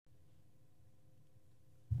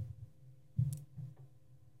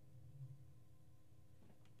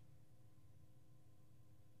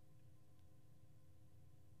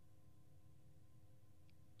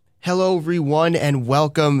Hello, everyone, and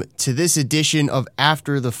welcome to this edition of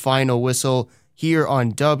After the Final Whistle here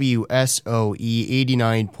on WSOE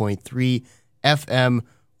 89.3 FM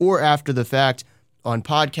or after the fact on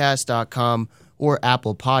podcast.com or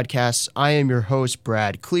Apple Podcasts. I am your host,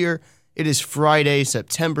 Brad Clear. It is Friday,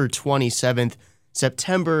 September 27th.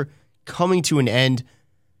 September coming to an end,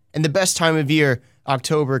 and the best time of year,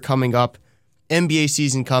 October coming up, NBA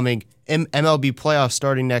season coming, MLB playoffs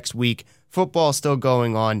starting next week, football still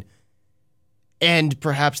going on, and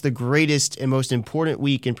perhaps the greatest and most important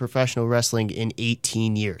week in professional wrestling in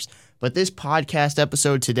 18 years. But this podcast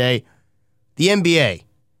episode today, the NBA,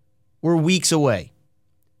 we're weeks away.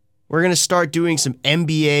 We're going to start doing some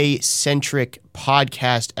NBA-centric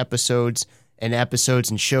podcast episodes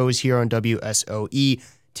and shows here on WSOE,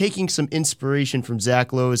 taking some inspiration from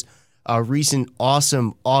Zach Lowe's recent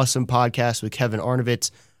awesome podcast with Kevin Arnovitz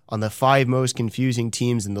on the 5 most confusing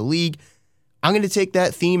teams in the league. I'm going to take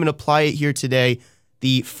that theme and apply it here today.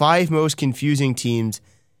 The 5 most confusing teams,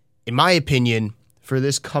 in my opinion, for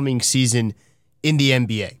this coming season in the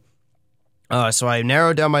NBA. So I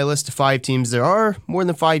narrowed down my list to 5 teams. There are more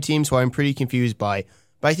than 5 teams who I'm pretty confused by,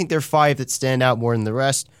 but I think there are 5 that stand out more than the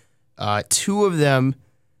rest. 2 of them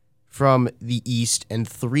from the East, and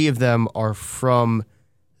 3 of them are from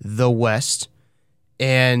the West.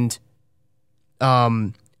 And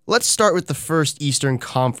let's start with the first Eastern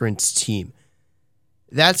Conference team.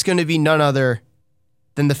 That's going to be none other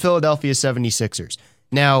than the Philadelphia 76ers.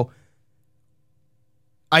 Now,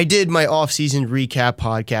 I did my off-season recap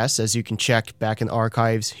podcast, as you can check back in the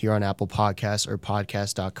archives here on Apple Podcasts or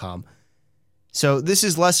podcast.com. So this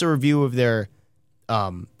is less a review of their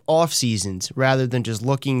off-seasons rather than just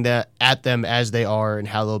looking at them as they are and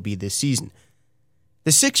how they'll be this season.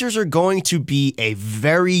 The Sixers are going to be a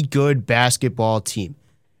very good basketball team.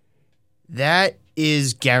 That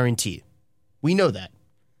is guaranteed. We know that.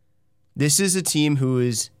 This is a team who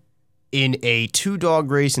is in a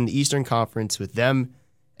 2-dog race in the Eastern Conference with them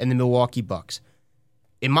and the Milwaukee Bucks.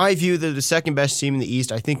 In my view, they're the second best team in the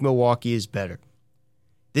East. I think Milwaukee is better.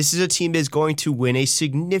 This is a team that is going to win a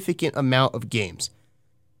significant amount of games.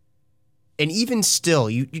 And even still,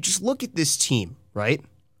 you just look at this team, right?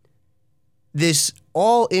 This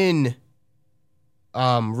all-in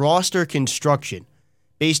roster construction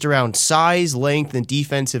based around size, length, and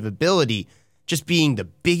defensive ability just being the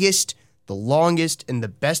biggest, the longest, and the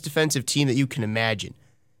best defensive team that you can imagine.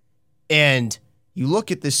 And you look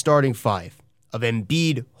at this starting 5 of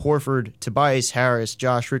Embiid, Horford, Tobias Harris,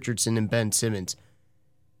 Josh Richardson, and Ben Simmons.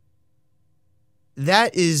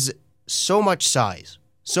 That is so much size,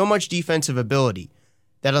 so much defensive ability,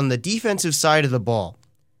 that on the defensive side of the ball,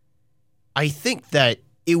 I think that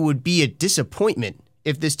it would be a disappointment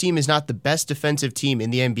if this team is not the best defensive team in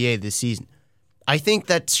the NBA this season. I think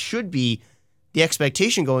that should be the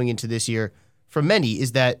expectation going into this year for many,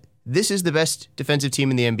 is that this is the best defensive team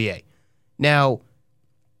in the NBA. Now,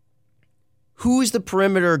 who is the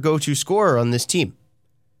perimeter go-to scorer on this team?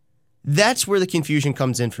 That's where the confusion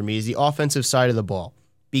comes in for me, is the offensive side of the ball.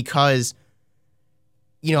 Because,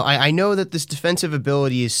 I know that this defensive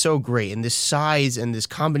ability is so great, and this size and this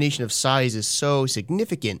combination of size is so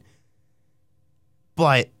significant.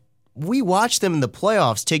 But we watched them in the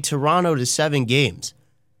playoffs take Toronto to 7 games.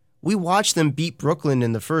 We watched them beat Brooklyn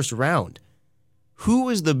in the first round. Who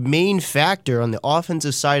was the main factor on the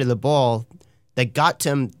offensive side of the ball that got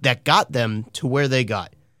them to where they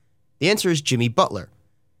got? The answer is Jimmy Butler.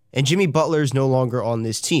 And Jimmy Butler is no longer on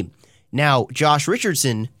this team. Now, Josh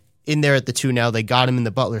Richardson, in there at the 2 now, they got him in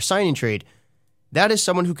the Butler signing trade. That is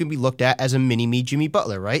someone who can be looked at as a mini-me Jimmy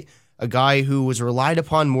Butler, right? A guy who was relied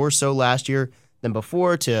upon more so last year than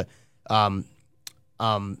before to handle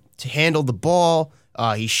the ball.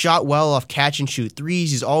 He shot well off catch-and-shoot threes.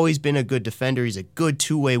 He's always been a good defender. He's a good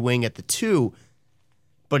 2-way wing at the 2.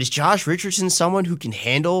 But is Josh Richardson someone who can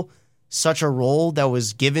handle such a role that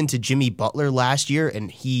was given to Jimmy Butler last year and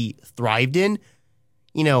he thrived in?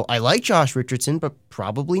 I like Josh Richardson, but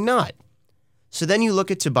probably not. So then you look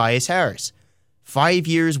at Tobias Harris. 5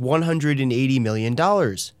 years, $180 million,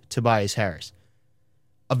 Tobias Harris.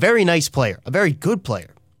 A very nice player, a very good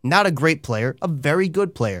player. Not a great player, a very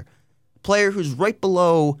good player. Player who's right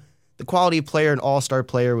below the quality of player an all-star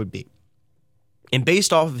player would be. And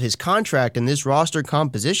based off of his contract and this roster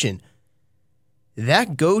composition,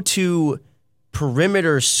 that go-to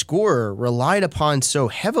perimeter scorer relied upon so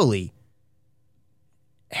heavily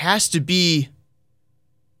has to be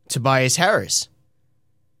Tobias Harris.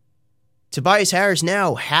 Tobias Harris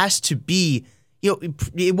now has to be,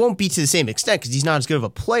 it won't be to the same extent because he's not as good of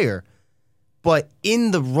a player, but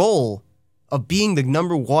in the role of being the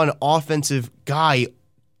number 1 offensive guy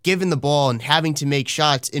given the ball and having to make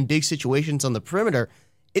shots in big situations on the perimeter,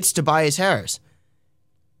 it's Tobias Harris.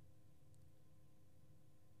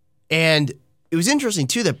 And it was interesting,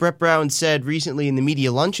 too, that Brett Brown said recently in the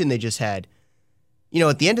media luncheon they just had,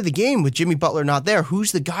 at the end of the game with Jimmy Butler not there,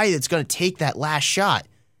 who's the guy that's going to take that last shot?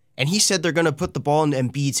 And he said they're going to put the ball in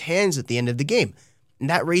Embiid's hands at the end of the game. And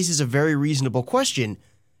that raises a very reasonable question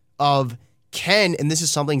of and this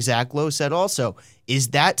is something Zach Lowe said also, is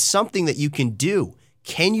that something that you can do?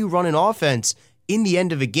 Can you run an offense in the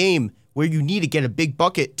end of a game where you need to get a big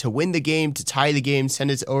bucket to win the game, to tie the game,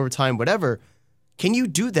 send it to overtime, whatever? Can you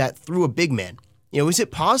do that through a big man? Is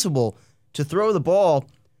it possible to throw the ball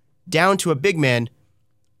down to a big man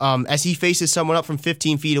as he faces someone up from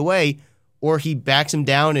 15 feet away, or he backs him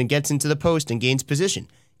down and gets into the post and gains position?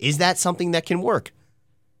 Is that something that can work?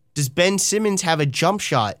 Does Ben Simmons have a jump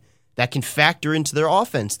shot that can factor into their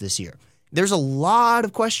offense this year? There's a lot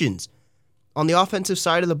of questions on the offensive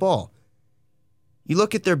side of the ball. You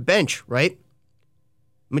look at their bench, right?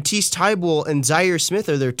 Matisse Thybulle and Zaire Smith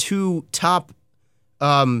are their two top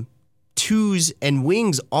twos and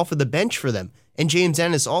wings off of the bench for them, and James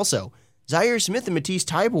Ennis also. Zaire Smith and Matisse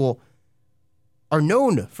Thybulle are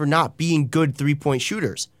known for not being good three-point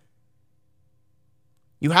shooters.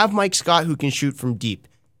 You have Mike Scott who can shoot from deep.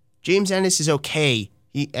 James Ennis is okay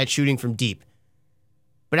at shooting from deep.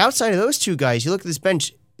 But outside of those two guys, you look at this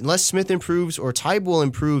bench, unless Smith improves or Thybulle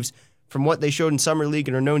improves from what they showed in Summer League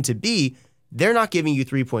and are known to be, they're not giving you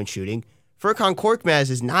three-point shooting. Furkan Korkmaz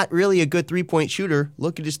is not really a good three-point shooter.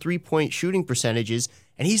 Look at his three-point shooting percentages,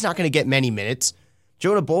 and he's not going to get many minutes.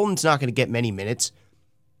 Jonah Bolden's not going to get many minutes.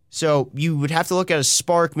 So you would have to look at a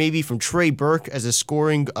spark maybe from Trey Burke as a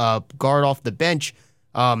scoring guard off the bench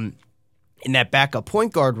in that backup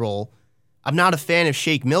point guard role. I'm not a fan of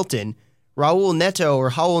Shake Milton. Raul Neto,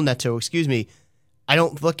 I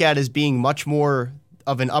don't look at as being much more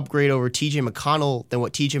of an upgrade over TJ McConnell than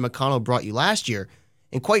what TJ McConnell brought you last year.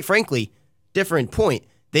 And quite frankly, different point.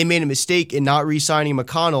 They made a mistake in not re-signing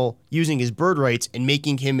McConnell, using his bird rights, and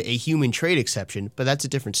making him a human trade exception, but that's a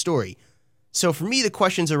different story. So for me, the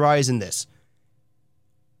questions arise in this.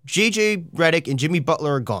 JJ Redick and Jimmy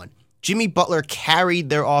Butler are gone. Jimmy Butler carried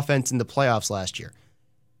their offense in the playoffs last year.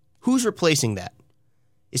 Who's replacing that?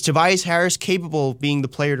 Is Tobias Harris capable of being the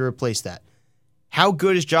player to replace that? How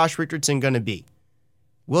good is Josh Richardson going to be?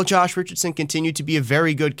 Will Josh Richardson continue to be a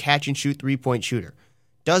very good catch-and-shoot three-point shooter?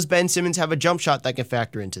 Does Ben Simmons have a jump shot that can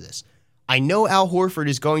factor into this? I know Al Horford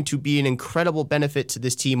is going to be an incredible benefit to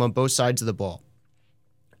this team on both sides of the ball.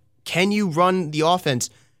 Can you run the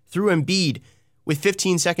offense through Embiid with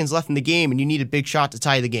 15 seconds left in the game and you need a big shot to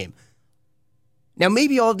tie the game? Now,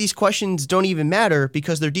 maybe all of these questions don't even matter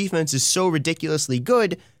because their defense is so ridiculously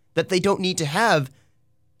good that they don't need to have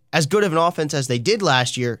as good of an offense as they did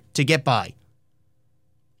last year to get by.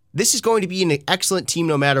 This is going to be an excellent team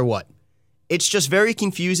no matter what. It's just very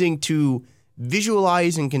confusing to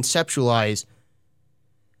visualize and conceptualize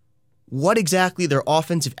what exactly their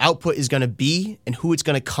offensive output is going to be and who it's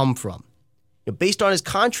going to come from. Based on his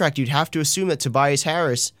contract, you'd have to assume that Tobias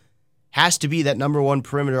Harris has to be that number one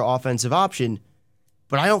perimeter offensive option,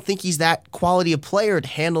 but I don't think he's that quality of player to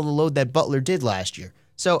handle the load that Butler did last year.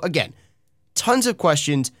 So again, tons of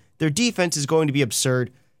questions. Their defense is going to be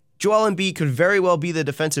absurd. Joel Embiid could very well be the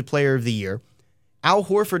defensive player of the year. Al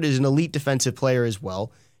Horford is an elite defensive player as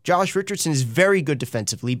well. Josh Richardson is very good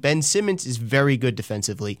defensively. Ben Simmons is very good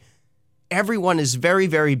defensively. Everyone is very,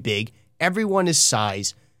 very big. Everyone is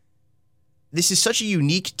size. This is such a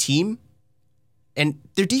unique team, and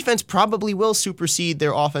their defense probably will supersede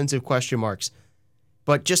their offensive question marks.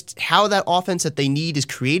 But just how that offense that they need is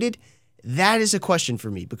created, that is a question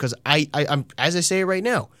for me because I'm as I say it right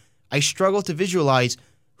now, I struggle to visualize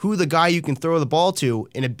who the guy you can throw the ball to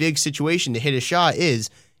in a big situation to hit a shot is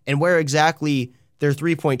and where exactly their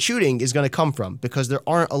three-point shooting is going to come from because there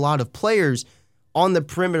aren't a lot of players on the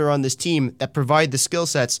perimeter on this team that provide the skill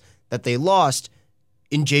sets that they lost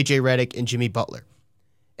in JJ Redick and Jimmy Butler.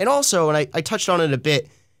 And also, and I touched on it a bit,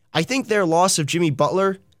 I think their loss of Jimmy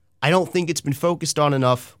Butler, I don't think it's been focused on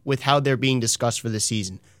enough with how they're being discussed for this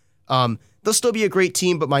season. They'll still be a great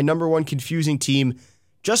team, but my number one confusing team,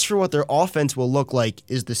 just for what their offense will look like,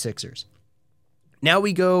 is the Sixers. Now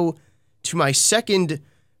we go to my second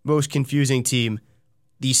most confusing team,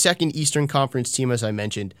 the second Eastern Conference team, as I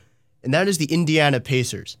mentioned, and that is the Indiana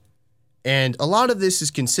Pacers. And a lot of this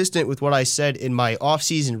is consistent with what I said in my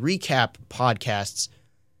offseason recap podcasts,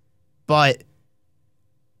 but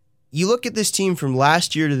you look at this team from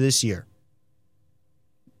last year to this year,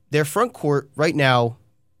 their front court right now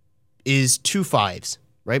is 2 5s,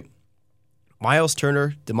 right? Miles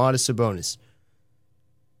Turner, Domantas Sabonis.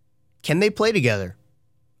 Can they play together?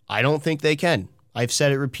 I don't think they can. I've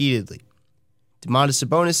said it repeatedly. Domantas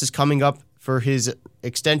Sabonis is coming up for his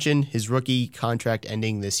extension, his rookie contract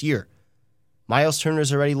ending this year. Miles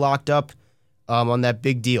Turner's already locked up on that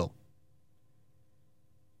big deal.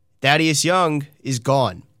 Thaddeus Young is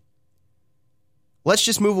gone. Let's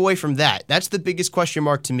just move away from that. That's the biggest question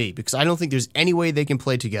mark to me because I don't think there's any way they can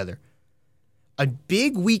play together. A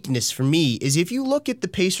big weakness for me is if you look at the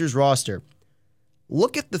Pacers roster,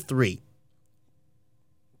 look at the three.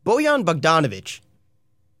 Bojan Bogdanovic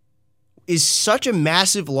is such a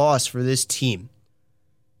massive loss for this team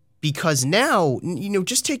because now,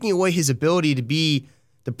 just taking away his ability to be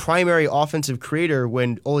the primary offensive creator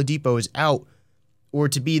when Oladipo is out or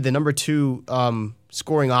to be the number 2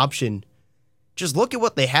 scoring option, just look at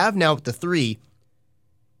what they have now with the three.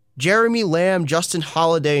 Jeremy Lamb, Justin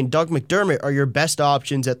Holiday, and Doug McDermott are your best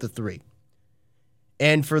options at the three.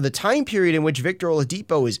 And for the time period in which Victor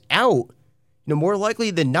Oladipo is out, more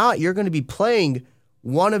likely than not, you're going to be playing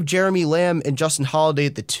one of Jeremy Lamb and Justin Holiday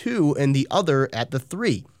at the 2 and the other at the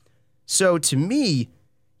 3. So to me,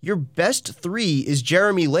 your best 3 is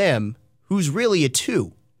Jeremy Lamb, who's really a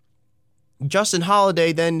 2. Justin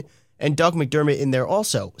Holiday then and Doug McDermott in there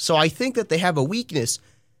also. So I think that they have a weakness,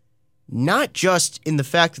 not just in the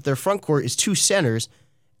fact that their front court is 2 centers,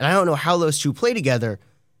 and I don't know how those two play together,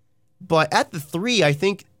 but at the 3, I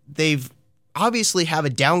think they've obviously have a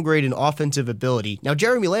downgrade in offensive ability. Now,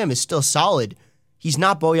 Jeremy Lamb is still solid. He's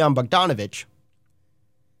not Bojan Bogdanovic.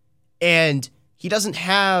 And he doesn't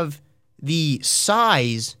have the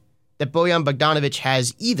size that Bojan Bogdanovic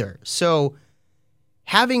has either. So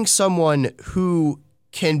having someone who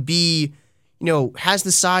can be, has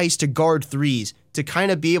the size to guard threes, to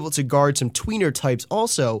kind of be able to guard some tweener types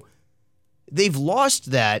also, they've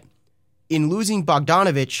lost that in losing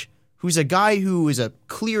Bogdanovic, who's a guy who is a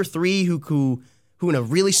clear 3, who in a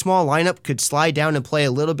really small lineup could slide down and play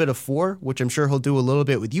a little bit of 4, which I'm sure he'll do a little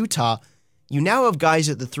bit with Utah. You now have guys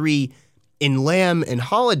at the 3 in Lamb and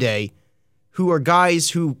Holiday who are guys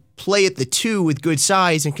who play at the 2 with good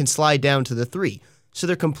size and can slide down to the 3. So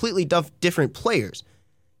they're completely different players.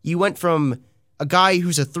 You went from a guy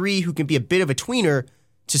who's a 3 who can be a bit of a tweener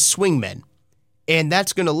to swingmen. And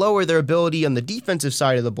that's going to lower their ability on the defensive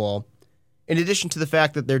side of the ball, in addition to the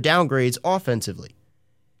fact that they're downgrades offensively.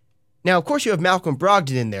 Now, of course, you have Malcolm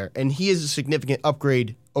Brogdon in there, and he is a significant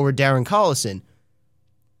upgrade over Darren Collison.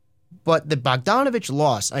 But the Bogdanovic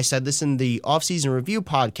loss, I said this in the offseason review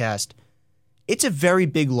podcast, it's a very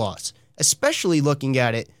big loss, especially looking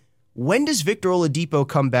at it. When does Victor Oladipo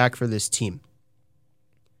come back for this team?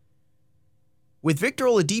 With Victor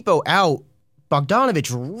Oladipo out,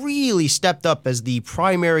 Bogdanovic really stepped up as the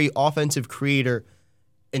primary offensive creator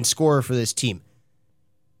and scorer for this team.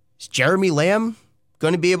 Is Jeremy Lamb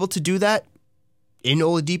going to be able to do that in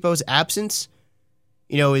Oladipo's absence?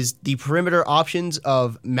 Is the perimeter options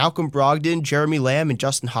of Malcolm Brogdon, Jeremy Lamb, and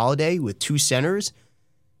Justin Holiday with 2 centers,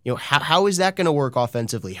 how is that going to work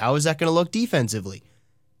offensively? How is that going to look defensively?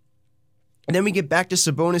 And then we get back to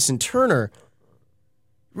Sabonis and Turner.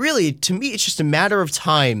 Really, to me, it's just a matter of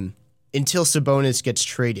time until Sabonis gets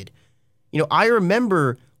traded. I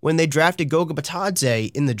remember when they drafted Goga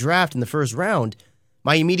Bitadze in the draft in the first round,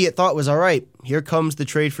 my immediate thought was, all right, here comes the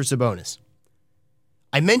trade for Sabonis.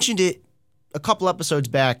 I mentioned it a couple episodes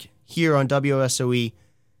back here on WSOE,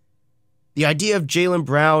 the idea of Jaylen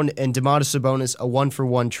Brown and Domantas Sabonis, a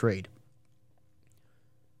 1-for-1 trade.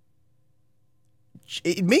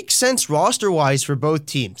 It makes sense roster-wise for both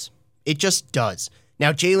teams. It just does.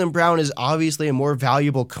 Now, Jaylen Brown is obviously a more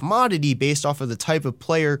valuable commodity based off of the type of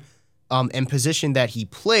player and position that he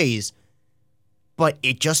plays, but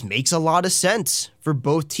it just makes a lot of sense for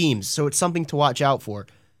both teams, so it's something to watch out for.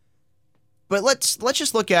 But let's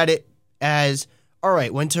just look at it as, all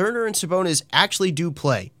right, when Turner and Sabonis actually do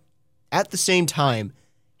play at the same time,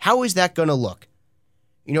 how is that going to look?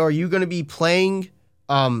 Are you going to be playing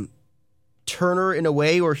Turner in a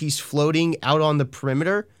way where he's floating out on the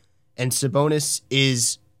perimeter and Sabonis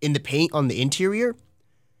is in the paint on the interior?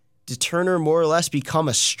 Does Turner more or less become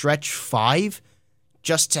a stretch 5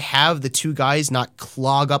 just to have the 2 guys not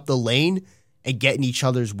clog up the lane and get in each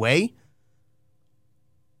other's way?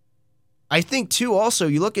 I think, too, also,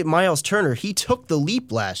 you look at Miles Turner, he took the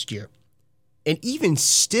leap last year. And even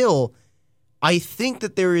still, I think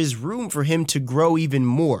that there is room for him to grow even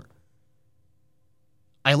more.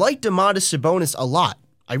 I like Domantas Sabonis a lot.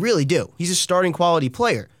 I really do. He's a starting quality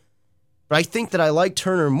player. But I think that I like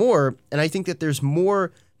Turner more, and I think that there's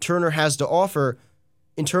more Turner has to offer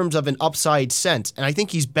in terms of an upside sense. And I think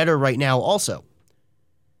he's better right now also.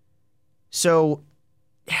 So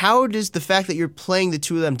how does the fact that you're playing the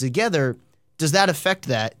 2 of them together, does that affect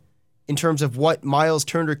that in terms of what Miles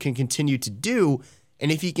Turner can continue to do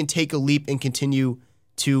and if he can take a leap and continue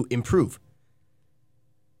to improve.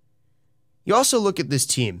 You also look at this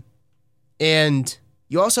team, and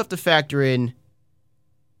you also have to factor in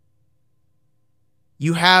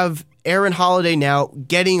you have Aaron Holiday now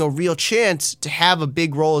getting a real chance to have a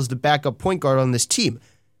big role as the backup point guard on this team.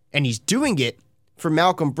 And he's doing it for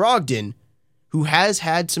Malcolm Brogdon, who has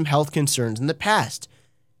had some health concerns in the past.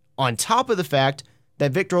 On top of the fact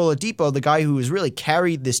that Victor Oladipo, the guy who has really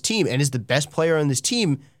carried this team and is the best player on this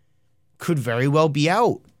team, could very well be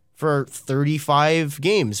out for 35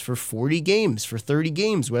 games, for 40 games, for 30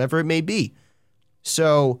 games, whatever it may be.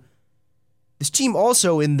 So this team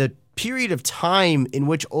also, in the period of time in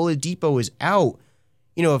which Oladipo is out,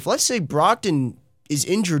 if let's say Brogdon is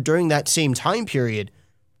injured during that same time period,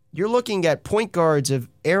 you're looking at point guards of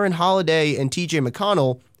Aaron Holiday and TJ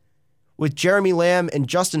McConnell, with Jeremy Lamb and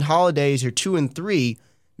Justin Holiday as your 2 and 3,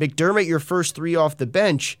 McDermott your first 3 off the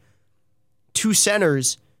bench, 2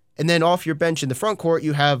 centers, and then off your bench in the front court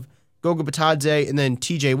you have Goga Bitadze and then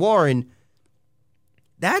TJ Warren.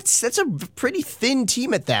 That's a pretty thin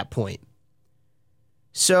team at that point.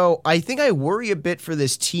 So I think I worry a bit for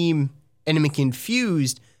this team, and I'm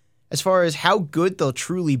confused as far as how good they'll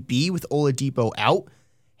truly be with Oladipo out,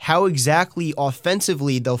 how exactly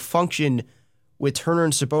offensively they'll function with Turner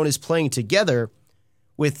and Sabonis playing together.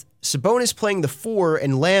 With Sabonis playing the 4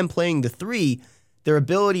 and Lamb playing the 3, their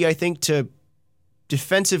ability, I think, to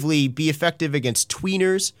defensively be effective against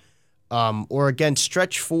tweeners or against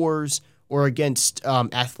stretch 4s or against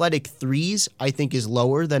athletic 3s, I think is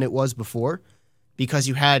lower than it was before, because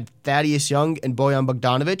you had Thaddeus Young and Bojan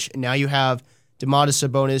Bogdanovic, and now you have Domantas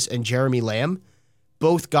Sabonis and Jeremy Lamb,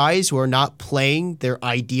 both guys who are not playing their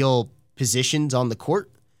ideal positions on the court.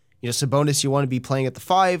 Sabonis, you want to be playing at the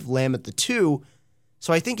 5, Lamb at the 2.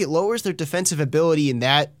 So I think it lowers their defensive ability in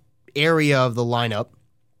that area of the lineup.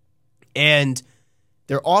 And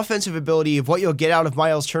their offensive ability of what you'll get out of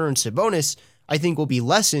Miles Turner and Sabonis, I think will be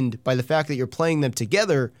lessened by the fact that you're playing them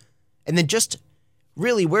together. And then just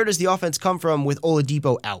really, where does the offense come from with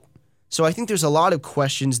Oladipo out? So I think there's a lot of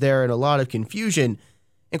questions there and a lot of confusion.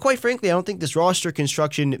 And quite frankly, I don't think this roster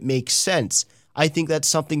construction makes sense. I think that's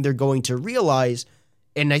something they're going to realize.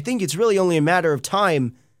 And I think it's really only a matter of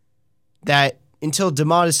time that until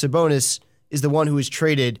Domantas Sabonis is the one who is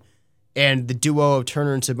traded and the duo of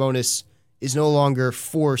Turner and Sabonis is no longer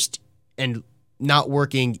forced and not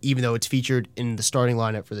working, even though it's featured in the starting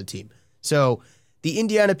lineup for the team. So the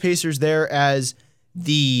Indiana Pacers there as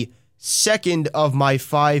the second of my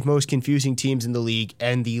 5 most confusing teams in the league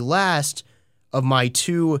and the last of my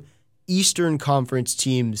 2 Eastern Conference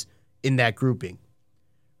teams in that grouping.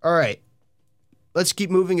 All right, let's keep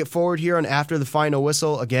moving it forward here on After the Final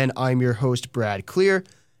Whistle. Again, I'm your host, Brad Clear,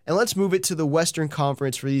 and let's move it to the Western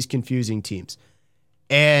Conference for these confusing teams.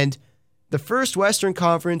 And the first Western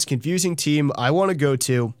Conference confusing team I want to go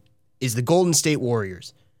to is the Golden State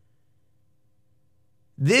Warriors.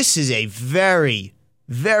 This is a very,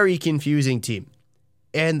 very confusing team.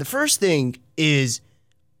 And the first thing is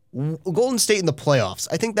Golden State in the playoffs.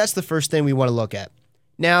 I think that's the first thing we want to look at.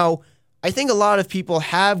 Now, I think a lot of people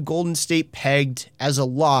have Golden State pegged as a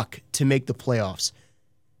lock to make the playoffs,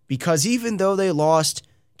 because even though they lost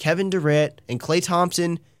Kevin Durant and Klay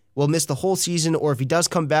Thompson will miss the whole season, or if he does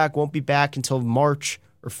come back, won't be back until March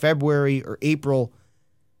or February or April,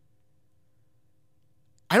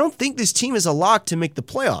 I don't think this team is a lock to make the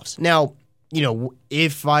playoffs. Now,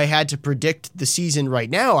 if I had to predict the season right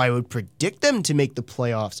now, I would predict them to make the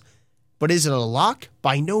playoffs. But is it a lock?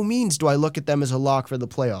 By no means do I look at them as a lock for the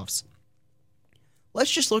playoffs.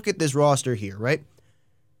 Let's just look at this roster here, right?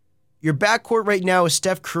 Your backcourt right now is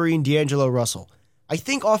Steph Curry and D'Angelo Russell. I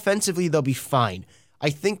think offensively they'll be fine. I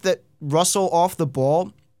think that Russell off the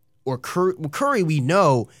ball, or Curry we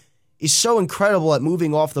know, is so incredible at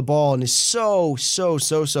moving off the ball and is so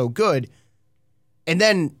good. And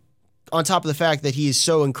then on top of the fact that he is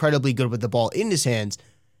so incredibly good with the ball in his hands,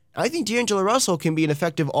 I think D'Angelo Russell can be an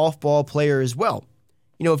effective off-ball player as well.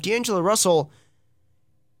 If D'Angelo Russell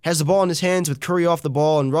has the ball in his hands with Curry off the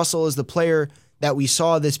ball, and Russell is the player that we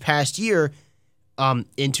saw this past year in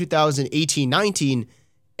 2018-19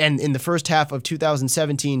 and in the first half of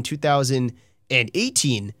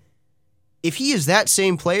 2017-2018, if he is that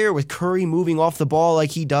same player with Curry moving off the ball like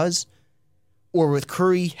he does, or with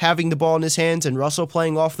Curry having the ball in his hands and Russell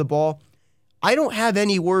playing off the ball, I don't have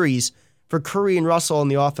any worries for Curry and Russell on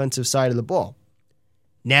the offensive side of the ball.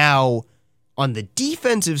 Now, on the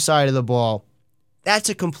defensive side of the ball, that's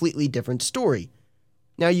a completely different story.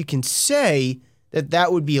 Now, you can say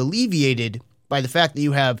that would be alleviated by the fact that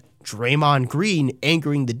you have Draymond Green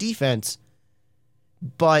anchoring the defense,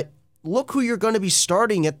 but look who you're going to be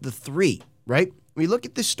starting at the 3, right? When you look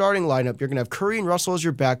at this starting lineup, you're going to have Curry and Russell as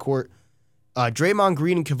your backcourt, Draymond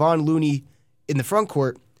Green and Kevon Looney in the front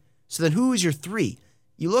court. So then who is your 3?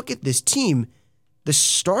 You look at this team, the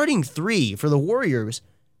starting 3 for the Warriors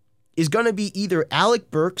is going to be either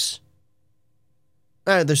Alec Burks.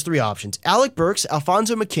 There's 3 options. Alec Burks,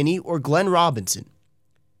 Alfonzo McKinnie, or Glenn Robinson.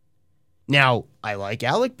 Now, I like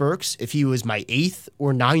Alec Burks if he was my 8th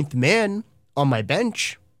or 9th man on my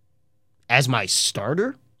bench as my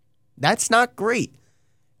starter. That's not great.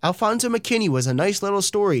 Alfonzo McKinnie was a nice little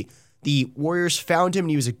story. The Warriors found him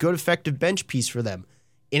and he was a good, effective bench piece for them.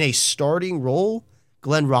 In a starting role,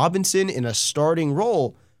 Glenn Robinson in a starting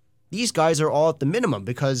role, these guys are all at the minimum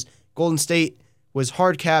because Golden State was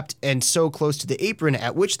hard capped and so close to the apron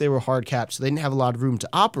at which they were hard capped, so they didn't have a lot of room to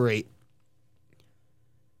operate.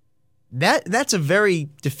 That's a very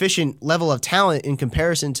deficient level of talent in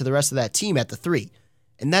comparison to the rest of that team at the 3.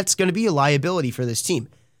 And that's going to be a liability for this team.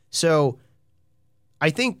 So I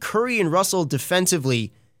think Curry and Russell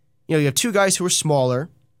defensively, you have 2 guys who are smaller,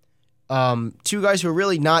 2 guys who are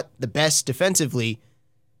really not the best defensively,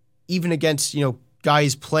 even against,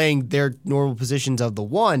 guys playing their normal positions of the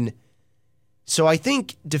 1. So I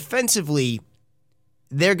think defensively,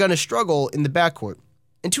 they're going to struggle in the backcourt.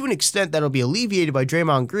 And to an extent, that'll be alleviated by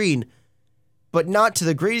Draymond Green, but not to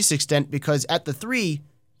the greatest extent because at the 3,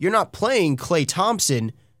 you're not playing Klay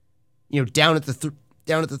Thompson, down at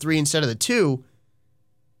the 3 instead of the 2.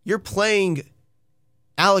 You're playing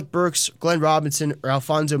Alec Burks, Glenn Robinson, or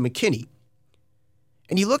Alfonzo McKinnie.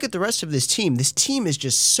 And you look at the rest of this team is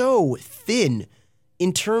just so thin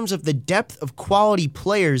in terms of the depth of quality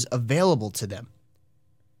players available to them.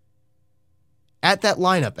 At that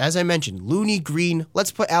lineup, as I mentioned, Looney, Green,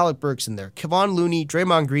 let's put Alec Burks in there. Kevon Looney,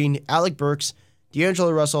 Draymond Green, Alec Burks,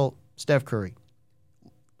 D'Angelo Russell, Steph Curry.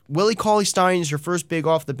 Willie Cauley-Stein is your first big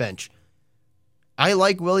off the bench. I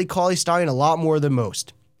like Willie Cauley-Stein a lot more than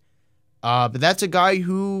most. But that's a guy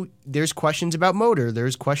who there's questions about motor.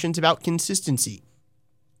 There's questions about consistency.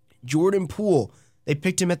 Jordan Poole, they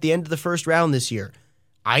picked him at the end of the first round this year.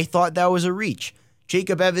 I thought that was a reach.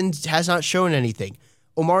 Jacob Evans has not shown anything.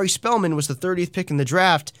 Omari Spellman was the 30th pick in the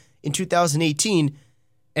draft in 2018,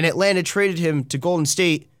 and Atlanta traded him to Golden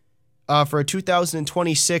State for a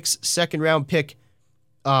 2026 second-round pick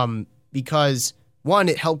because, one,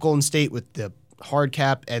 it helped Golden State with the hard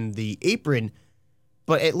cap and the apron,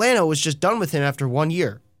 but Atlanta was just done with him after 1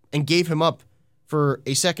 year and gave him up for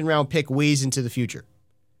a second-round pick ways into the future.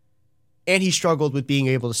 And he struggled with being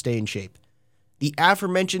able to stay in shape. The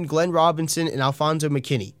aforementioned Glenn Robinson and Alfonzo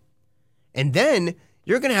McKinnie. And then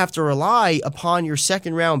you're going to have to rely upon your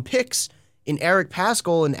second-round picks in Eric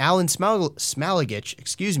Paschall and Alen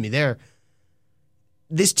Smailagic.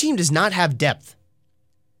 This team does not have depth.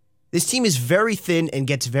 This team is very thin and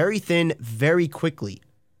gets very thin very quickly.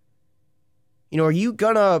 Are you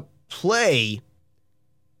going to play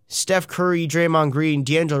Steph Curry, Draymond Green,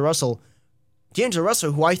 D'Angelo Russell? D'Angelo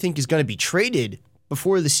Russell, who I think is going to be traded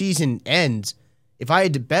before the season ends. If I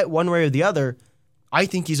had to bet one way or the other, I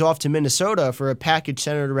think he's off to Minnesota for a package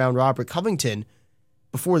centered around Robert Covington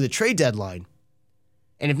before the trade deadline.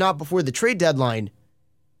 And if not before the trade deadline,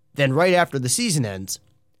 then right after the season ends.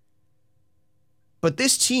 But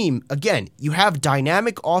this team, again, you have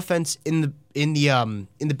dynamic offense in the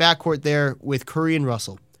backcourt there with Curry and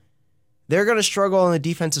Russell. They're going to struggle on the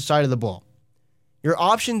defensive side of the ball. Your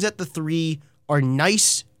options at the 3 are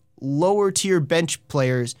nice lower tier bench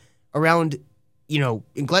players around,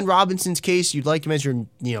 in Glenn Robinson's case, you'd like him as your,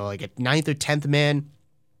 like a 9th or 10th man.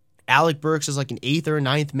 Alec Burks is like an 8th or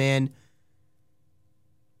 9th man.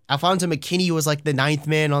 Alfonzo McKinnie was like the 9th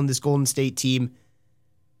man on this Golden State team.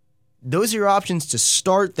 Those are your options to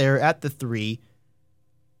start there at the 3.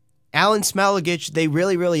 Alen Smailagic, they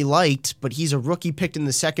really, really liked, but he's a rookie picked in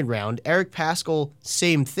the second round. Eric Paschall,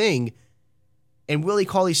 same thing. And Willie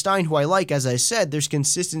Cauley-Stein, who I like, as I said, there's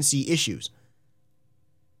consistency issues.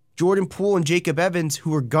 Jordan Poole and Jacob Evans,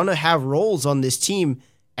 who are going to have roles on this team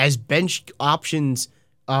as bench options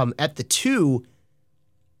at the 2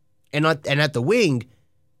 and at the wing.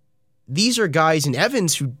 These are guys, and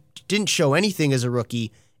Evans, who didn't show anything as a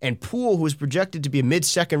rookie, and Poole, who was projected to be a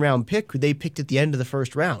mid-second round pick, who they picked at the end of the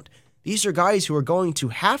first round. These are guys who are going to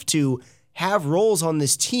have roles on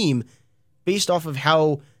this team based off of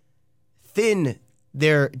how thin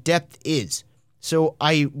their depth is. So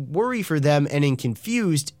I worry for them and am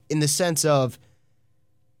confused in the sense of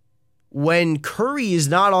when Curry is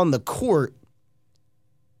not on the court,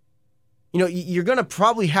 you're going to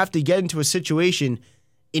probably have to get into a situation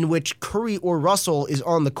in which Curry or Russell is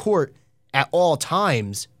on the court at all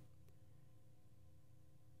times.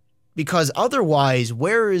 Because otherwise,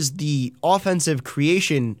 where is the offensive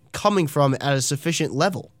creation coming from at a sufficient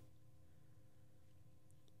level?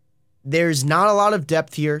 There's not a lot of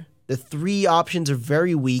depth here. The three options are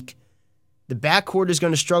very weak. The backcourt is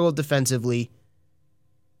going to struggle defensively.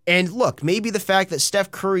 And look, maybe the fact that Steph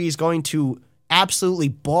Curry is going to absolutely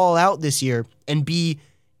ball out this year and be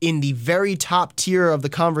in the very top tier of the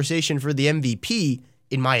conversation for the MVP,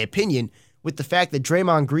 in my opinion, with the fact that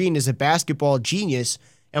Draymond Green is a basketball genius,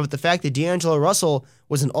 and with the fact that D'Angelo Russell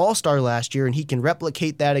was an all-star last year and he can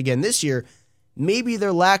replicate that again this year, maybe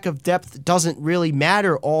their lack of depth doesn't really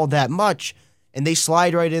matter all that much, and they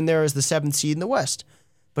slide right in there as the 7th seed in the West.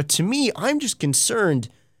 But to me, I'm just concerned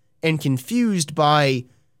and confused by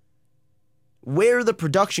where the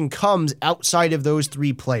production comes outside of those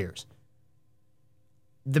three players.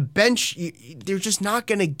 The bench, they're just not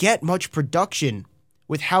going to get much production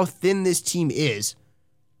with how thin this team is.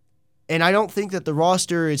 And I don't think that the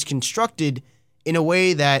roster is constructed in a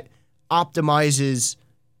way that optimizes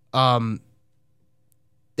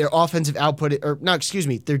their offensive output,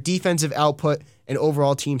 their defensive output and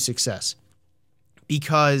overall team success.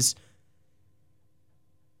 Because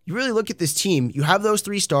you really look at this team, you have those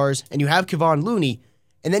three stars, and you have Kevon Looney,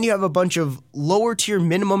 and then you have a bunch of lower tier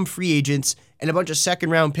minimum free agents and a bunch of second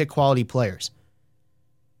round pick quality players.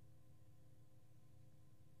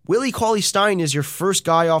 Willie Cauley-Stein is your first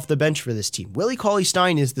guy off the bench for this team. Willie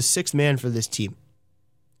Cauley-Stein is the 6th man for this team.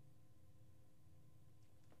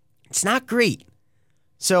 It's not great.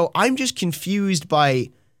 So I'm just confused by,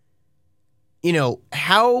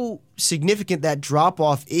 how significant that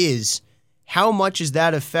drop-off is. How much does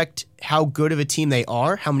that affect how good of a team they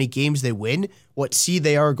are, how many games they win, what seed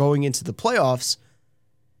they are going into the playoffs?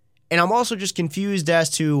 And I'm also just confused as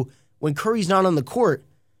to when Curry's not on the court,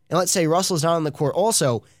 and let's say Russell's not on the court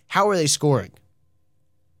also, how are they scoring?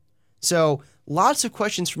 So lots of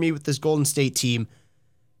questions for me with this Golden State team.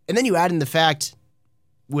 And then you add in the fact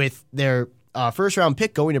with their first-round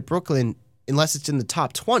pick going to Brooklyn, unless it's in the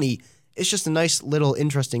top 20, it's just a nice little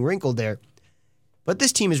interesting wrinkle there. But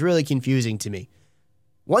this team is really confusing to me.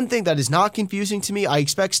 One thing that is not confusing to me, I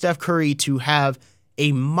expect Steph Curry to have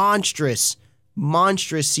a monstrous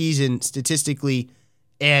season statistically,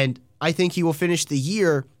 and I think he will finish the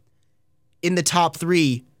year in the top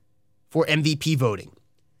 3 for MVP voting.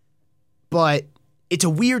 But it's a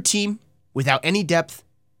weird team without any depth,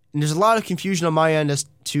 and there's a lot of confusion on my end as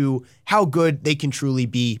to how good they can truly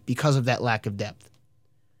be because of that lack of depth.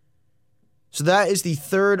 So that is the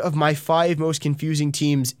third of my 5 most confusing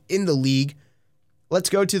teams in the league. Let's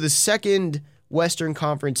go to the second Western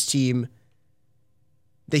Conference team,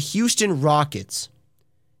 the Houston Rockets.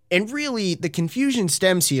 And really, the confusion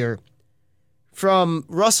stems here from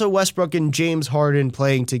Russell Westbrook and James Harden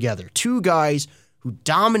playing together. 2 guys who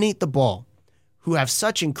dominate the ball, who have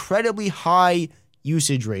such incredibly high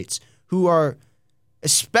usage rates, who are,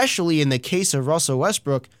 especially in the case of Russell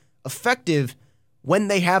Westbrook, effective when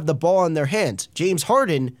they have the ball in their hands. James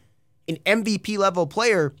Harden, an MVP-level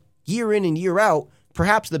player, year in and year out,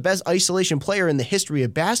 perhaps the best isolation player in the history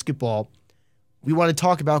of basketball. We want to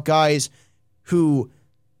talk about guys who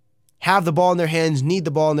have the ball in their hands, need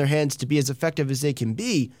the ball in their hands to be as effective as they can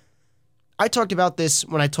be. I talked about this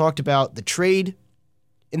when I talked about the trade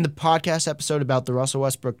in the podcast episode about the Russell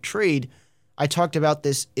Westbrook trade. I talked about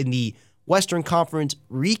this in the Western Conference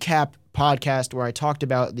recap podcast where I talked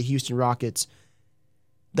about the Houston Rockets.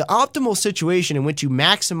 The optimal situation in which you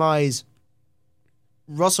maximize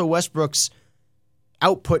Russell Westbrook's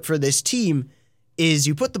output for this team is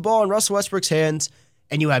you put the ball in Russell Westbrook's hands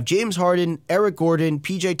and you have James Harden, Eric Gordon,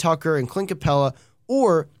 PJ Tucker, and Clint Capella,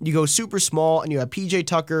 or you go super small and you have PJ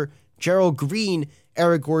Tucker, Gerald Green,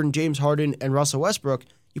 Eric Gordon, James Harden, and Russell Westbrook.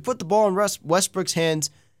 You put the ball in Westbrook's hands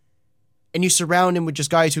and you surround him with just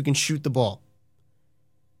guys who can shoot the ball.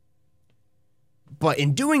 But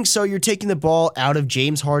in doing so, you're taking the ball out of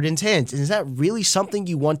James Harden's hands. And is that really something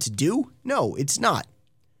you want to do? No, it's not.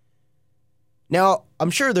 Now,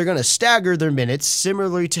 I'm sure they're going to stagger their minutes,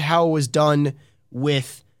 similarly to how it was done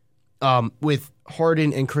with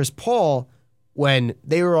Harden and Chris Paul when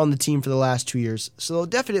they were on the team for the last 2 years. So they'll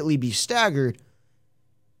definitely be staggered.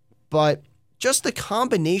 But just the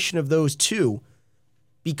combination of those two,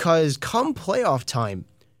 because come playoff time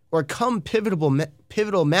or come pivotal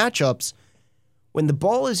matchups, when the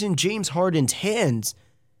ball is in James Harden's hands,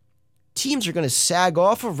 teams are going to sag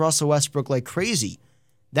off of Russell Westbrook like crazy.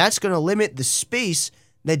 That's going to limit the space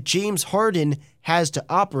that James Harden has to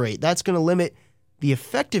operate. That's going to limit the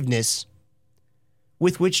effectiveness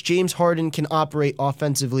with which James Harden can operate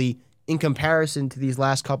offensively in comparison to these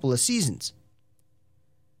last couple of seasons.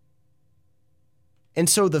 And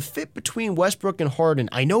so the fit between Westbrook and Harden,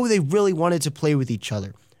 I know they really wanted to play with each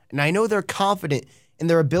other. And I know they're confident in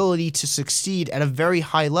their ability to succeed at a very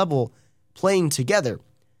high level playing together.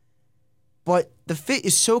 But the fit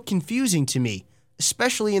is so confusing to me,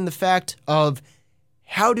 especially in the fact of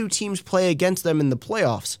how do teams play against them in the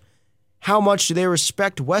playoffs? How much do they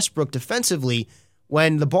respect Westbrook defensively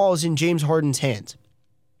when the ball is in James Harden's hands?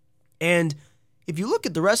 And if you look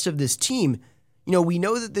at the rest of this team, we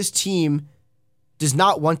know that this team does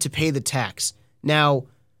not want to pay the tax. Now,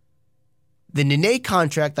 the Nene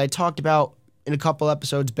contract that I talked about in a couple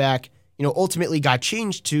episodes back, ultimately got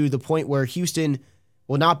changed to the point where Houston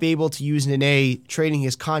will not be able to use Nene trading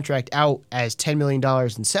his contract out as $10 million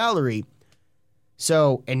in salary.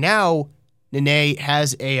 So, and now Nene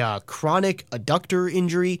has a chronic adductor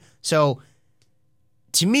injury. So,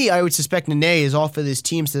 to me, I would suspect Nene is off of this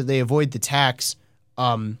team so that they avoid the tax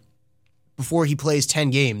before he plays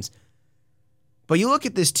 10 games. But you look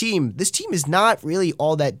at this team is not really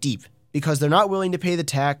all that deep because they're not willing to pay the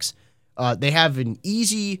tax. They have an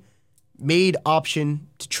easy made option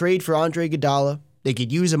to trade for Andre Iguodala. They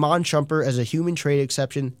could use Iman Shumpert as a human trade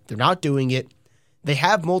exception. They're not doing it. They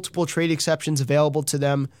have multiple trade exceptions available to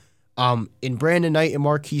them in Brandon Knight and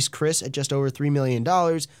Marquise Chris at just over $3 million.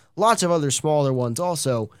 Lots of other smaller ones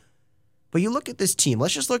also. But you look at this team.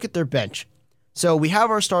 Let's just look at their bench. So we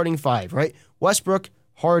have our starting five, right? Westbrook,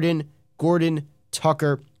 Harden, Gordon,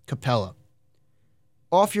 Tucker, Capella.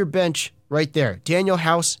 Off your bench right there. Daniel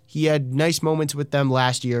House, he had nice moments with them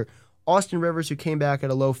last year. Austin Rivers, who came back at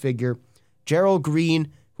a low figure. Gerald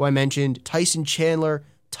Green, who I mentioned. Tyson Chandler,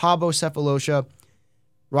 Thabo Sefolosha.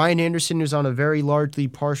 Ryan Anderson, who's on a very largely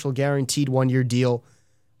partial guaranteed one-year deal.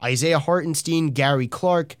 Isaiah Hartenstein, Gary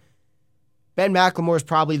Clark. Ben McLemore is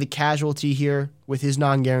probably the casualty here with his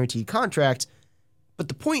non-guaranteed contract. But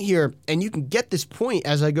the point here, and you can get this point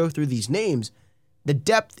as I go through these names, the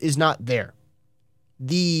depth is not there.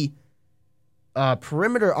 The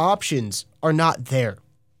perimeter options are not there.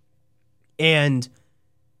 And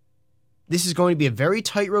this is going to be a very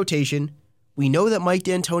tight rotation. We know that Mike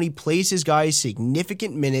D'Antoni plays his guys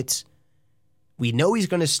significant minutes. We know he's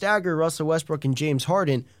going to stagger Russell Westbrook and James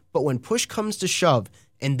Harden, but when push comes to shove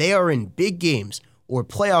and they are in big games or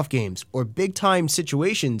playoff games or big-time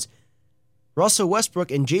situations, Russell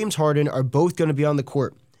Westbrook and James Harden are both going to be on the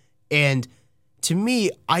court. And to me,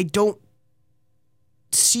 I don't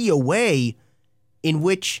see a way in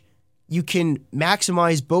which you can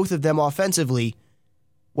maximize both of them offensively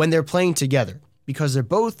when they're playing together because they're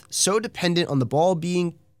both so dependent on the ball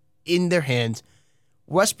being in their hands.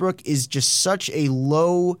 Westbrook is just such a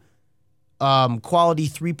low quality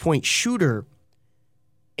three-point shooter,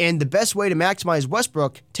 and the best way to maximize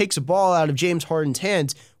Westbrook takes a ball out of James Harden's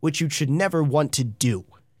hands, which you should never want to do.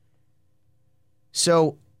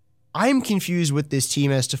 So I'm confused with this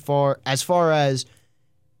team as far as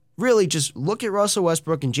really just look at Russell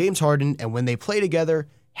Westbrook and James Harden, and when they play together,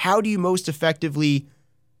 how do you most effectively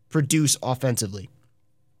produce offensively?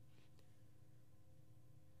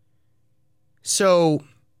 So,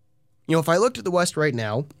 if I looked at the West right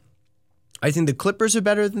now, I think the Clippers are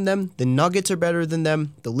better than them, the Nuggets are better than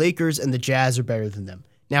them, the Lakers and the Jazz are better than them.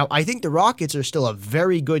 Now, I think the Rockets are still a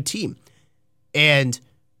very good team and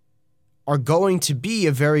are going to be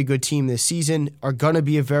a very good team this season, are going to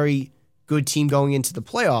be a very good team going into the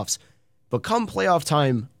playoffs. But come playoff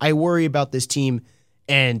time, I worry about this team,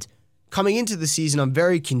 and coming into the season, I'm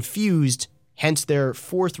very confused, hence their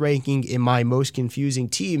fourth ranking in my most confusing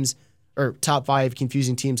teams, or top 5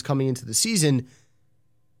 confusing teams coming into the season,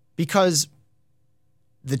 because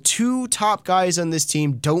the two top guys on this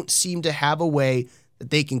team don't seem to have a way that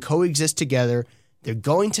they can coexist together. They're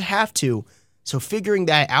going to have to. So figuring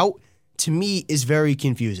that out, to me, is very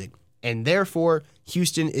confusing. And therefore,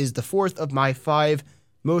 Houston is the fourth of my 5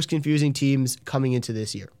 most confusing teams coming into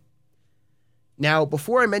this year. Now,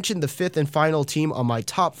 before I mention the fifth and final team on my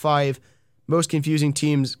top 5 most confusing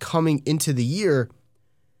teams coming into the year,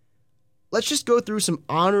 let's just go through some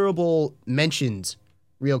honorable mentions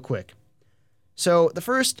real quick. So the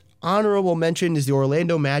first honorable mention is the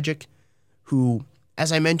Orlando Magic, who,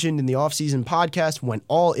 as I mentioned in the offseason podcast, went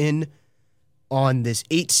all in on this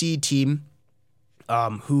 8-seed team,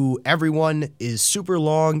 who everyone is super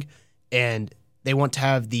long, and they want to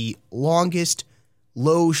have the longest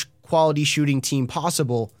low-quality shooting team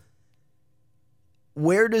possible.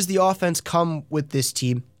 Where does the offense come with this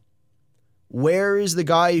team? Where is the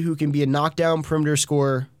guy who can be a knockdown perimeter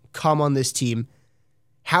scorer come on this team?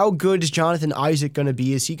 How good is Jonathan Isaac going to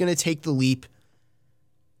be? Is he going to take the leap?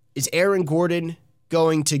 Is Aaron Gordon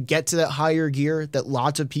going to get to that higher gear that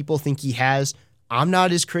lots of people think he has? I'm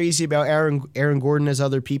not as crazy about Aaron Gordon as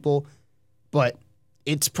other people, but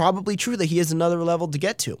it's probably true that he has another level to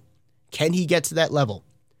get to. Can he get to that level?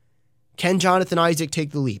 Can Jonathan Isaac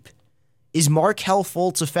take the leap? Is Markelle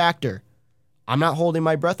Fultz a factor? I'm not holding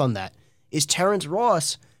my breath on that. Is Terrence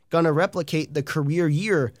Ross going to replicate the career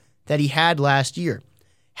year that he had last year?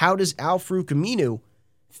 How does Al-Farouq Aminu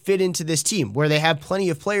fit into this team where they have plenty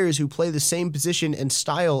of players who play the same position and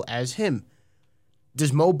style as him?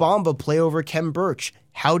 Does Mo Bamba play over Khem Birch?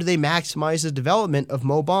 How do they maximize the development of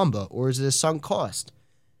Mo Bamba, or is it a sunk cost?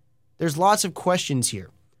 There's lots of questions here.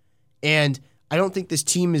 And I don't think this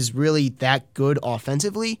team is really that good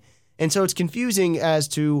offensively. And so it's confusing as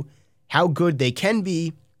to how good they can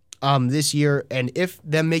be this year, and if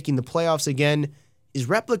them making the playoffs again is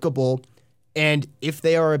replicable, and if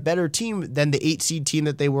they are a better team than the 8 seed team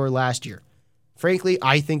that they were last year. Frankly,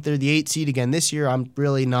 I think they're the 8 seed again this year. I'm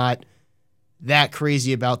really not that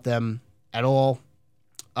crazy about them at all.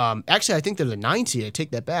 Actually, I think they're the 9 seed. I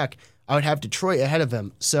take that back. I would have Detroit ahead of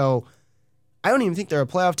them. So I don't even think they're a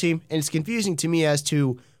playoff team, and it's confusing to me as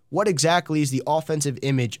to what exactly is the offensive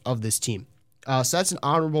image of this team. So that's an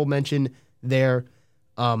honorable mention there.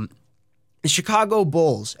 The Chicago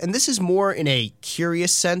Bulls, and this is more in a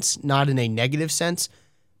curious sense, not in a negative sense,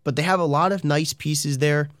 but they have a lot of nice pieces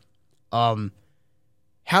there.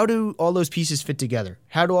 How do all those pieces fit together?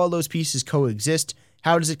 How do all those pieces coexist?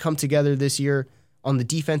 How does it come together this year on the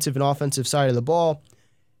defensive and offensive side of the ball?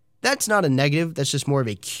 That's not a negative. That's just more of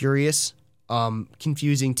a curious,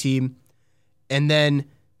 confusing team. And then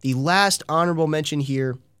the last honorable mention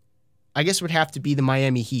here, I guess, would have to be the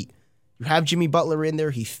Miami Heat. You have Jimmy Butler in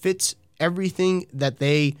there. He fits everything that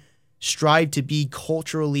they strive to be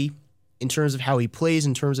culturally in terms of how he plays,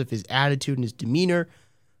 in terms of his attitude and his demeanor.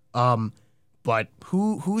 But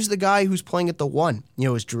who's the guy who's playing at the 1?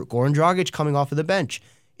 Is Goran Dragic coming off of the bench?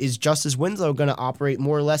 Is Justice Winslow going to operate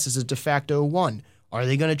more or less as a de facto 1? Are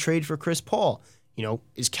they going to trade for Chris Paul?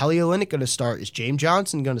 Is Kelly Olynyk going to start? Is James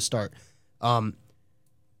Johnson going to start?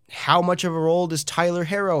 How much of a role does Tyler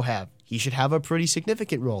Herro have? He should have a pretty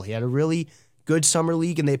significant role. He had a really good summer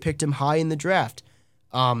league, and they picked him high in the draft.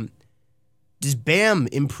 Does Bam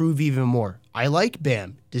improve even more? I like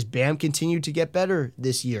Bam. Does Bam continue to get better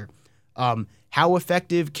this year? How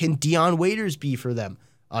effective can Dion Waiters be for them?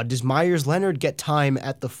 Does Myers Leonard get time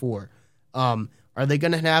at the 4? Are they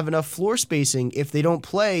going to have enough floor spacing if they don't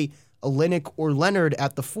play Olynyk or Leonard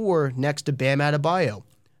at the 4 next to Bam Adebayo?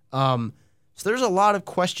 So there's a lot of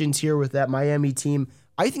questions here with that Miami team.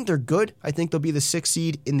 I think they're good. I think they'll be the 6th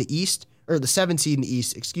seed in the East, or the 7th seed in the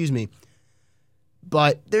East, excuse me.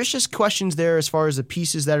 But there's just questions there as far as the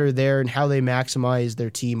pieces that are there and how they maximize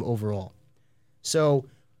their team overall. So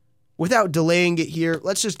without delaying it here,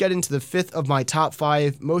 let's just get into the 5th of my top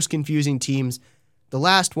 5 most confusing teams. The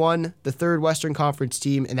last one, the 3rd Western Conference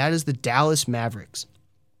team, and that is the Dallas Mavericks.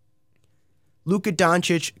 Luka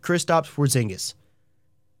Doncic, Kristaps Porzingis.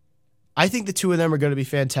 I think the two of them are going to be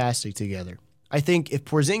fantastic together. I think if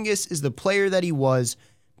Porzingis is the player that he was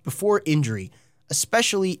before injury,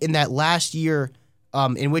 especially in that last year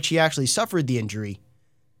in which he actually suffered the injury,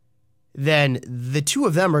 then the two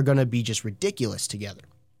of them are going to be just ridiculous together.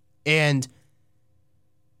 And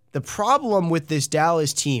the problem with this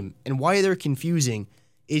Dallas team and why they're confusing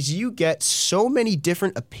is you get so many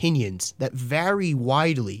different opinions that vary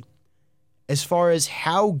widely as far as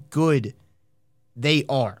how good they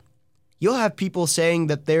are. You'll have people saying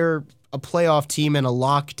that they're a playoff team and a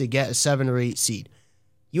lock to get a 7 or 8 seed.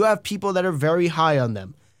 You have people that are very high on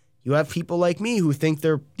them. You have people like me who think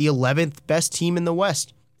they're the 11th best team in the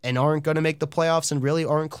West and aren't going to make the playoffs and really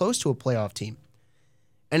aren't close to a playoff team.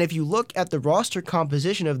 And if you look at the roster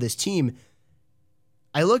composition of this team,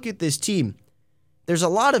 I look at this team, there's a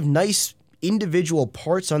lot of nice individual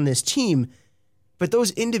parts on this team, but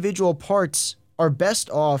those individual parts are best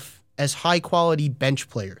off as high-quality bench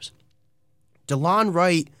players. DeLon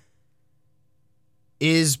Wright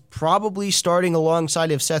is probably starting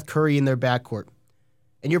alongside of Seth Curry in their backcourt.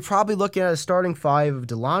 And you're probably looking at a starting 5 of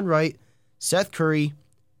DeLon Wright, Seth Curry,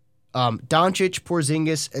 Doncic,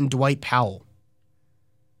 Porzingis, and Dwight Powell.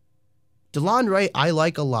 DeLon Wright, I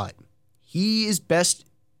like a lot. He is best.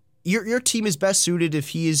 Your team is best suited if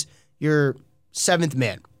he is your 7th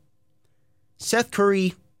man. Seth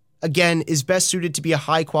Curry, again, is best suited to be a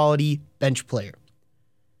high-quality bench player.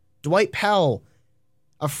 Dwight Powell,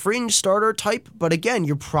 a fringe starter type, but again,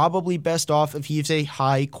 you're probably best off if he's a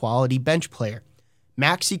high-quality bench player.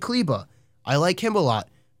 Maxi Kleber, I like him a lot,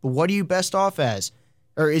 but what are you best off as?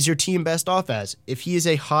 Or is your team best off as if he is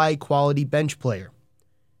a high-quality bench player?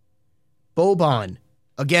 Boban,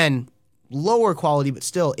 again, lower quality, but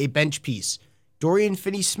still a bench piece. Dorian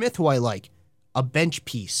Finney-Smith, who I like, a bench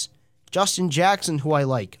piece. Justin Jackson, who I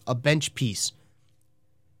like, a bench piece.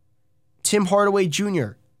 Tim Hardaway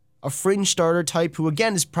Jr., a fringe starter type who,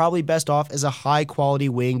 again, is probably best off as a high-quality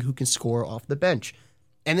wing who can score off the bench.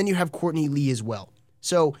 And then you have Courtney Lee as well.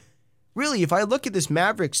 So, really, if I look at this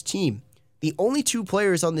Mavericks team, the only two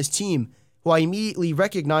players on this team who I immediately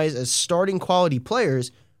recognize as starting quality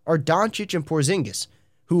players are Doncic and Porzingis,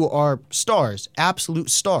 who are stars, absolute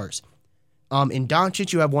stars. In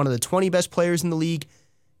Doncic, you have one of the 20 best players in the league,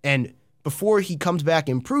 and before he comes back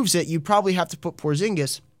and proves it, you probably have to put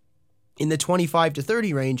Porzingis in the 25 to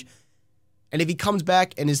 30 range, and if he comes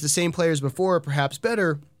back and is the same player as before, or perhaps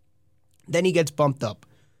better, then he gets bumped up.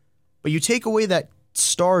 But you take away that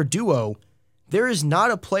star duo, there is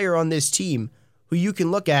not a player on this team who you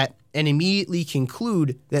can look at and immediately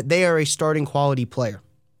conclude that they are a starting quality player.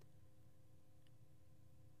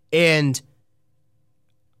 And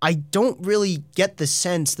I don't really get the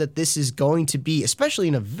sense that this is going to be, especially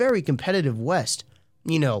in a very competitive West,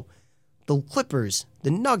 the Clippers,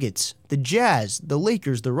 the Nuggets, the Jazz, the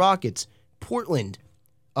Lakers, the Rockets, Portland,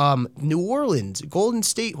 New Orleans, Golden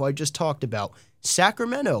State, who I just talked about,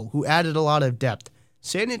 Sacramento, who added a lot of depth,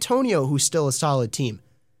 San Antonio, who's still a solid team,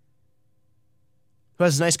 who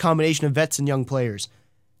has a nice combination of vets and young players.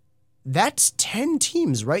 That's 10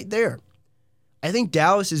 teams right there. I think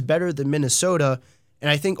Dallas is better than Minnesota, and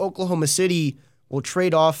I think Oklahoma City will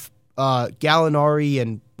trade off Gallinari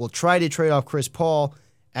and will try to trade off Chris Paul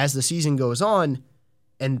as the season goes on,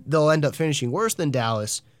 and they'll end up finishing worse than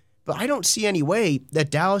Dallas. But I don't see any way that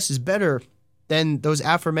Dallas is better than those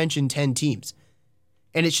aforementioned 10 teams.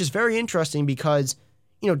 And it's just very interesting because,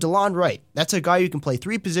 DeLon Wright, that's a guy who can play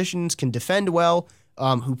three positions, can defend well,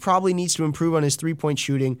 who probably needs to improve on his three-point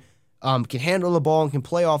shooting, can handle the ball and can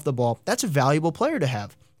play off the ball. That's a valuable player to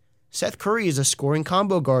have. Seth Curry is a scoring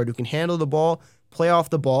combo guard who can handle the ball, play off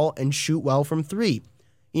the ball, and shoot well from three.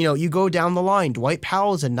 You go down the line. Dwight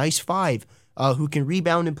Powell is a nice five who can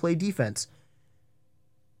rebound and play defense.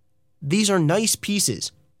 These are nice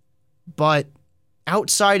pieces, but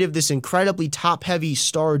outside of this incredibly top-heavy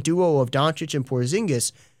star duo of Doncic and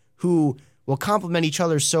Porzingis, who will complement each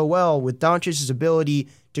other so well with Doncic's ability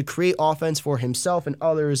to create offense for himself and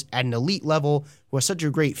others at an elite level, who has such a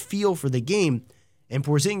great feel for the game, and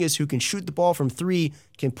Porzingis, who can shoot the ball from three,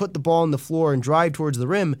 can put the ball on the floor and drive towards the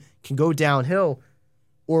rim, can go downhill,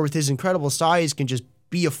 or with his incredible size, can just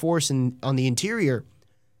be a force on the interior.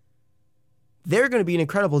 They're going to be an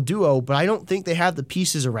incredible duo, but I don't think they have the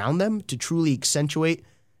pieces around them to truly accentuate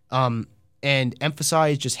and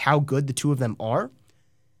emphasize just how good the two of them are.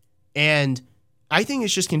 And I think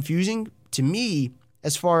it's just confusing to me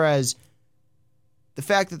as far as the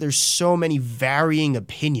fact that there's so many varying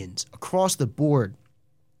opinions across the board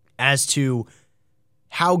as to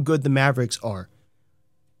how good the Mavericks are.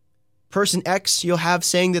 Person X, you'll have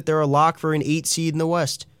saying that they're a lock for an 8 seed in the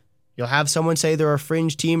West. You'll have someone say they're a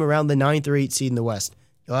fringe team around the 9th or 8th seed in the West.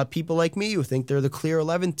 You'll have people like me who think they're the clear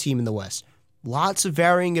 11th team in the West. Lots of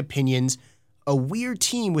varying opinions. A weird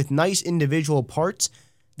team with nice individual parts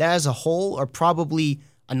that as a whole are probably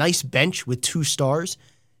a nice bench with 2 stars.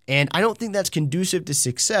 And I don't think that's conducive to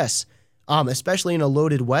success, especially in a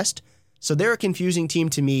loaded West. So they're a confusing team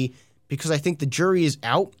to me because I think the jury is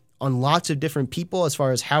out on lots of different people as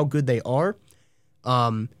far as how good they are.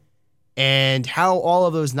 And how all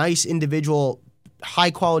of those nice individual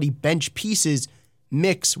high-quality bench pieces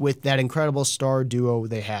mix with that incredible star duo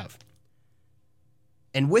they have.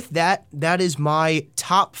 And with that, that is my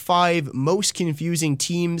top 5 most confusing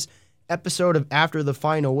teams episode of After the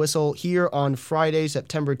Final Whistle here on Friday,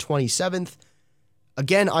 September 27th.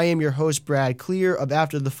 Again, I am your host, Brad Clear of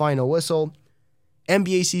After the Final Whistle.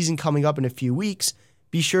 NBA season coming up in a few weeks.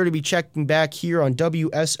 Be sure to be checking back here on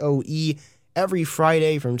WSOE every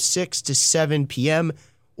Friday from 6 to 7 p.m.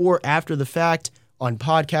 or after the fact on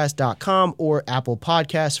podcast.com or Apple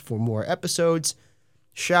Podcasts for more episodes.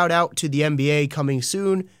 Shout out to the NBA coming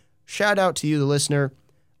soon. Shout out to you, the listener.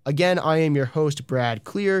 Again, I am your host, Brad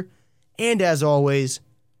Clear. And as always,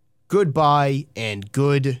 goodbye and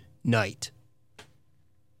good night.